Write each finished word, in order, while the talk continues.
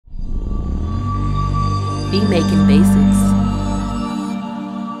Beatmaking Basics.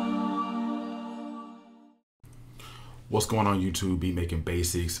 What's going on YouTube? Beatmaking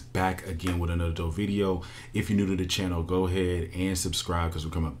Basics back again with another dope video. If you're new to the channel, go ahead and subscribe because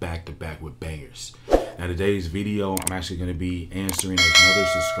we're coming back to back with bangers. Now today's video, I'm actually going to be answering another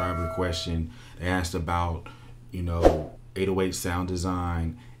subscriber question. They asked about, 808 sound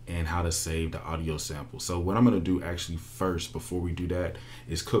design and how to save the audio sample. So what I'm going to do actually first before we do that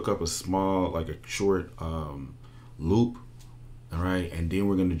is cook up a small, like a short loop. All right. And then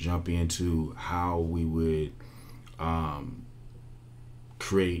we're going to jump into how we would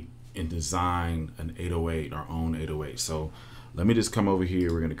create and design an 808, our own 808. So let me just come over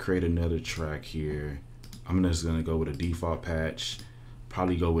here. We're going to create another track here. I'm just going to go with a default patch,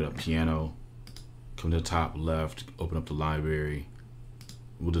 probably go with a piano. Come to the top left, open up the library.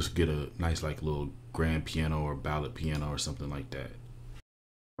 We'll just get a nice like little grand piano or ballad piano or something like that.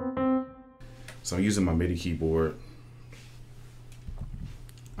 So I'm using my MIDI keyboard.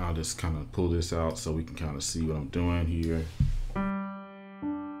 I'll just kind of pull this out so we can kind of see what I'm doing here.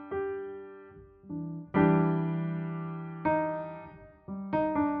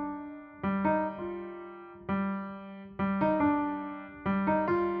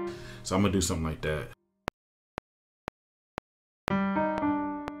 So I'm gonna do something like that. I'm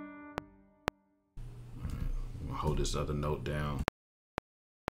gonna hold this other note down.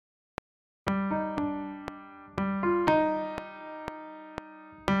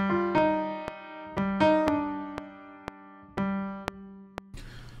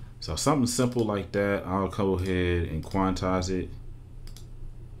 So something simple like that, I'll go ahead and quantize it.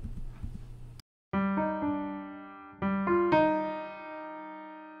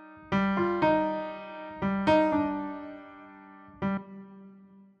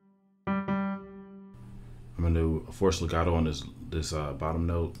 I'm gonna do a forced legato on this bottom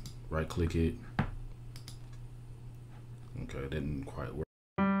note. Right click it. Okay, it didn't quite work.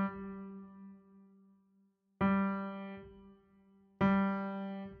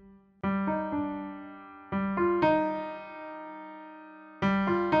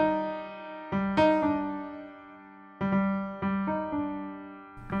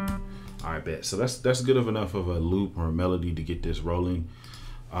 All right, bet. So that's good enough of a loop or a melody to get this rolling.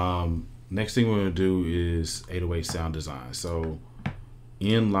 Next thing we're gonna do is 808 sound design. So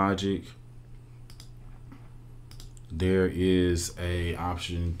in Logic, there is a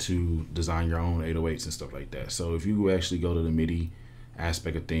option to design your own 808s and stuff like that. So if you actually go to the MIDI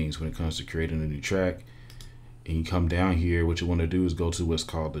aspect of things when it comes to creating a new track, and you come down here, what you want to do is go to what's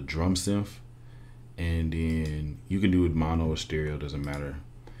called the drum synth, and then you can do it mono or stereo, doesn't matter.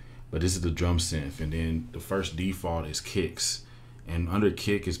 But this is the drum synth, and then the first default is kicks. And under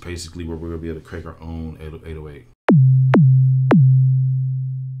kick is basically where we're gonna be able to create our own 808.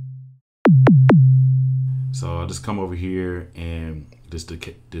 So I'll just come over here, and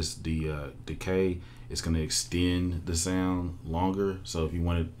the decay is gonna extend the sound longer. So if you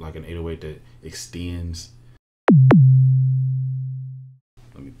wanted like an 808 that extends,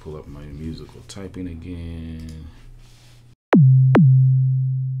 let me pull up my musical typing again.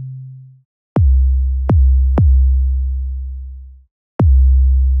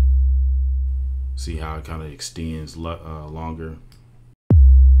 See how it kind of extends longer.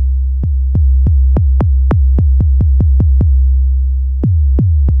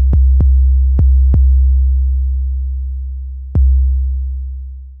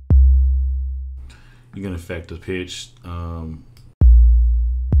 You can affect the pitch,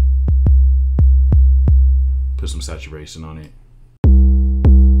 put some saturation on it.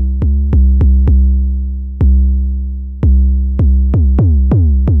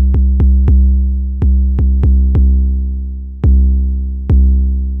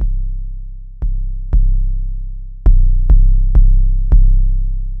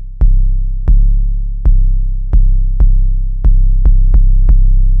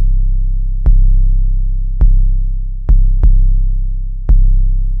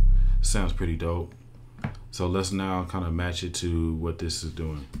 Sounds pretty dope. So let's now kind of match it to what this is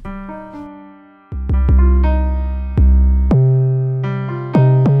doing.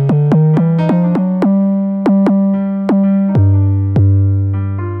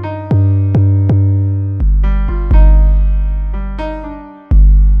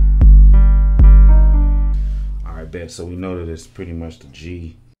 All right, bet. So we know that it's pretty much the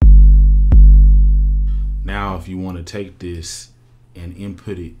G. Now, if you want to take this and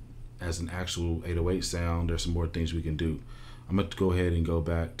input it as an actual 808 sound, there's some more things we can do. I'm going to go ahead and go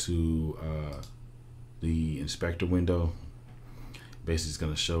back to the inspector window. Basically, it's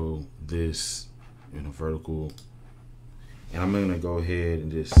going to show this in a vertical. And I'm going to go ahead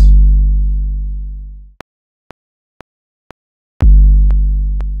and just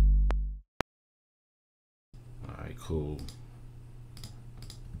cool.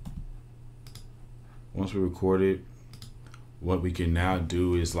 Once we record it, what we can now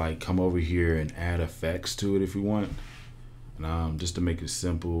do is like come over here and add effects to it if we want. And just to make it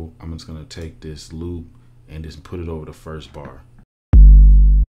simple, I'm just gonna take this loop and just put it over the first bar.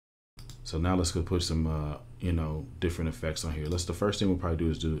 So now let's go put some, you know, different effects on here. The first thing we'll probably do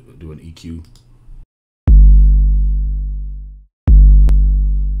is do an EQ.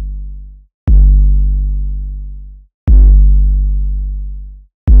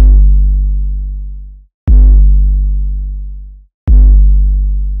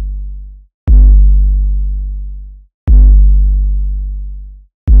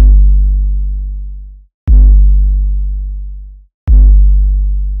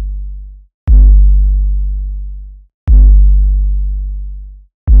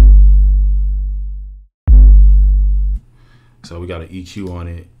 So we got an EQ on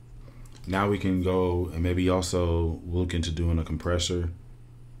it. Now we can go and maybe also look into doing a compressor.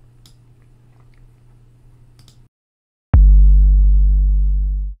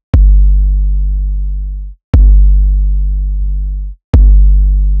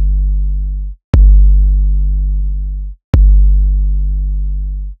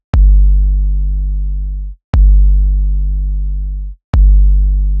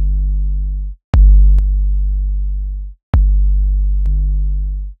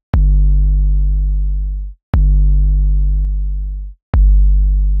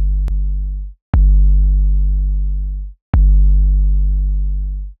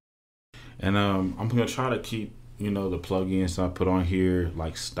 And I'm gonna try to keep, you know, the plugins I put on here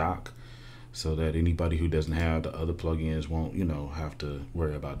like stock, so that anybody who doesn't have the other plugins won't, you know, have to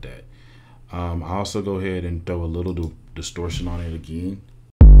worry about that. I also go ahead and throw a little distortion on it again.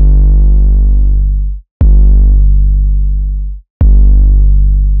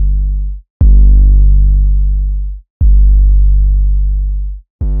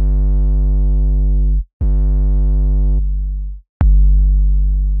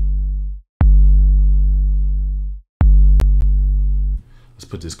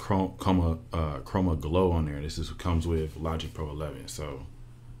 Put this chroma glow on there. This is what comes with Logic Pro 11. So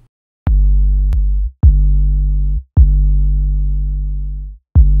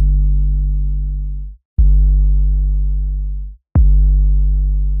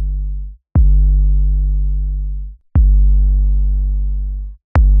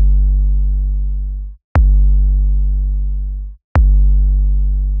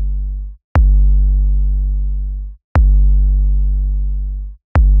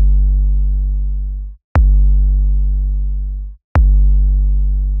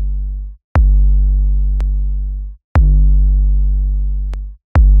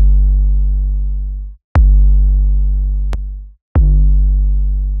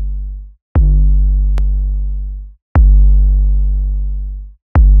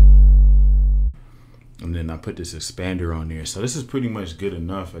and then I put this expander on there. So this is pretty much good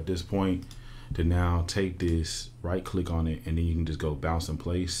enough at this point to now take this, right click on it, and then you can just go bounce in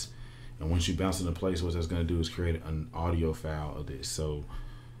place. And once you bounce into place, what that's gonna do is create an audio file of this. So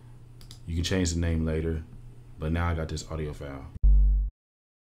you can change the name later, but now I got this audio file.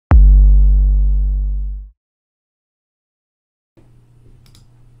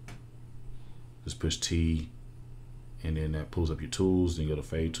 Just push T, and then that pulls up your tools, then you go to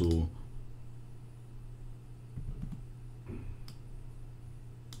fade tool.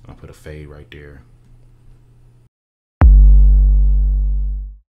 I'll put a fade right there.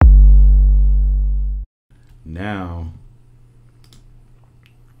 Now,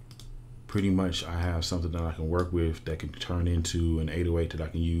 pretty much I have something that I can work with that can turn into an 808 that I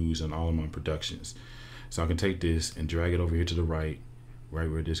can use in all of my productions. So I can take this and drag it over here to the right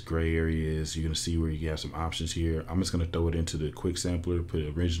where this gray area is. You're gonna see where you have some options here. I'm just gonna throw it into the quick sampler, put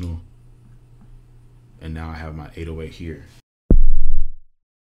it original, and now I have my 808 here.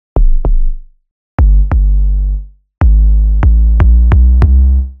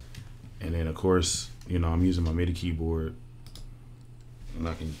 And then of course, you know, I'm using my MIDI keyboard and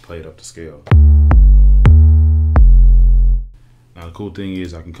I can play it up to scale. Now the cool thing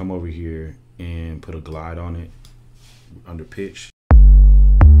is I can come over here and put a glide on it under pitch.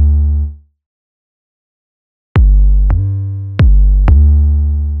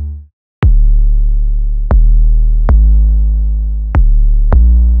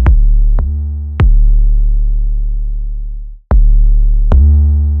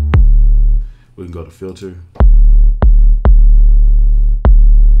 We can go to filter.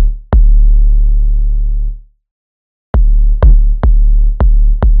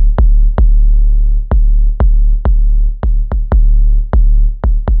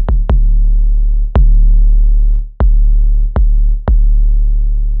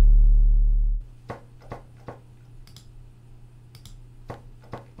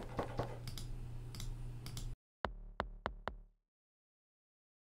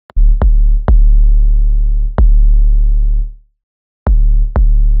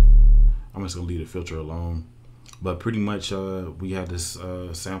 just gonna leave the filter alone. But pretty much we have this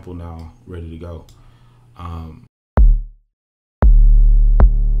sample now ready to go.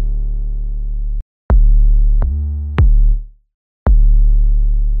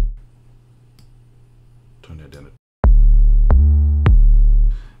 Turn that down.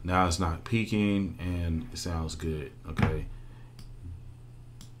 Now it's not peaking and it sounds good, okay?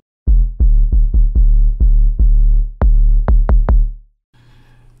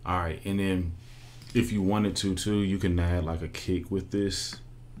 All right, and then if you wanted to too, you can add like a kick with this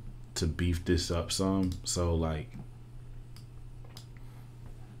to beef this up some. So like,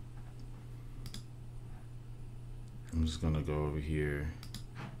 I'm just gonna go over here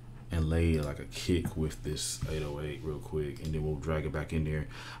and lay like a kick with this 808 real quick, and then we'll drag it back in there.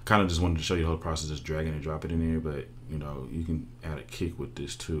 I kind of just wanted to show you the whole process, just dragging and drop it in there, but you know, you can add a kick with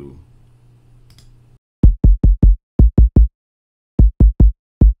this too.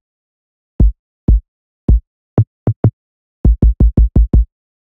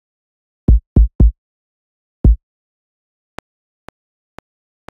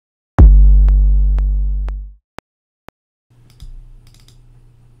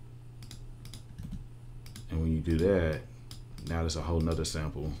 And when you do that, now there's a whole nother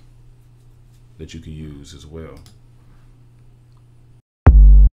sample that you can use as well.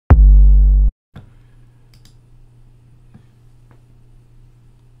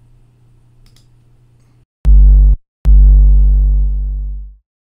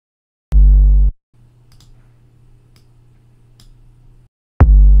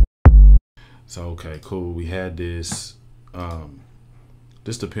 So, okay, cool. We had this.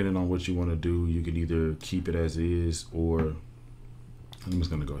 Just depending on what you want to do, you can either keep it as is, or I'm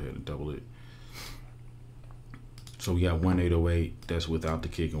just gonna go ahead and double it. So we got one 808 that's without the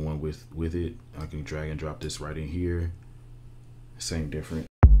kick and one with it. I can drag and drop this right in here. Same difference.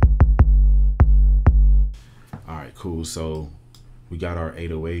 All right, cool. So we got our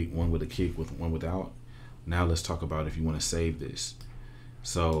 808, one with a kick with one without. Now let's talk about if you want to save this.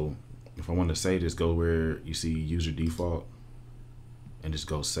 So if I want to save this, go where you see user default and just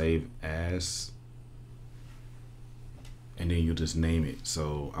go save as, and then you just name it.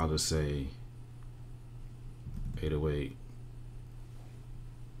 So I'll just say 808.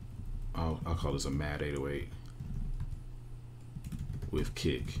 I'll call this a mad 808 with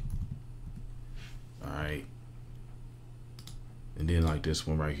kick. All right. And then like this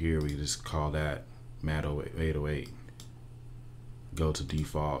one right here, we just call that mad 808. Go to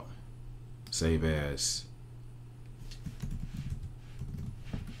default, save as.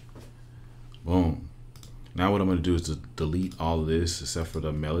 Boom. Now what I'm gonna do is to delete all of this except for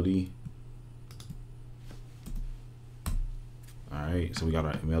the melody. All right, so we got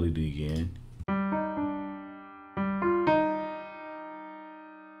our melody again.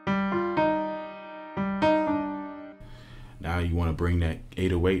 Now you want to bring that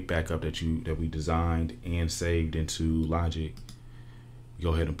 808 back up that we designed and saved into Logic.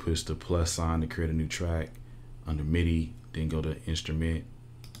 Go ahead and push the plus sign to create a new track under MIDI, then go to instrument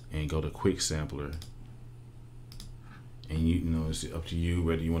and go to quick sampler. And you know, it's up to you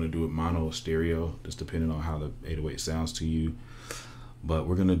whether you want to do it mono or stereo, just depending on how the 808 sounds to you. But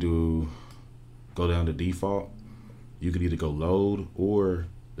we're gonna go down to default. You could either go load, or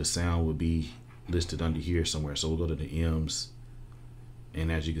the sound would be listed under here somewhere. So we'll go to the M's,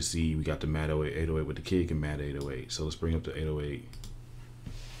 and as you can see, we got the mad 808 with the kick and mad 808. So let's bring up the 808.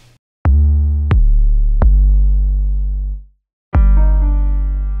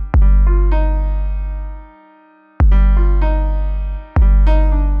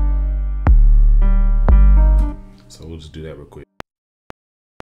 So we'll just do that real quick.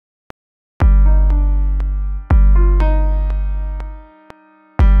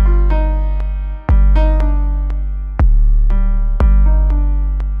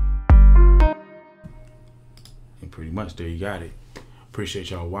 And pretty much there you got it. Appreciate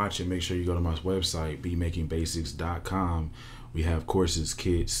y'all watching. Make sure you go to my website, beatmakingbasics.com. We have courses,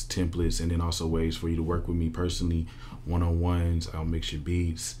 kits, templates, and then also ways for you to work with me personally, one-on-ones. I'll mix your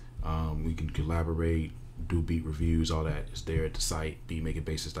beats. We can collaborate, do beat reviews, all that is there at the site,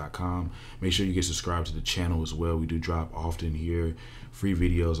 beatmakingbasics.com. Make sure you get subscribed to the channel as well. We do drop often here, free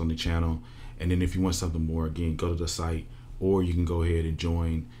videos on the channel. And then if you want something more, again, go to the site, or you can go ahead and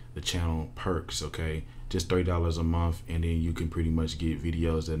join the channel perks, okay? Just $30 a month, and then you can pretty much get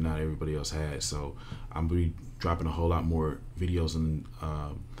videos that not everybody else has. So I'm gonna be dropping a whole lot more videos in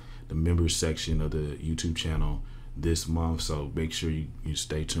the members section of the YouTube channel this month, so make sure you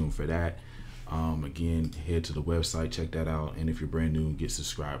stay tuned for that. Again, head to the website, check that out, and if you're brand new, get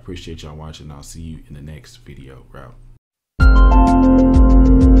subscribed. Appreciate y'all watching. I'll see you in the next video. Out.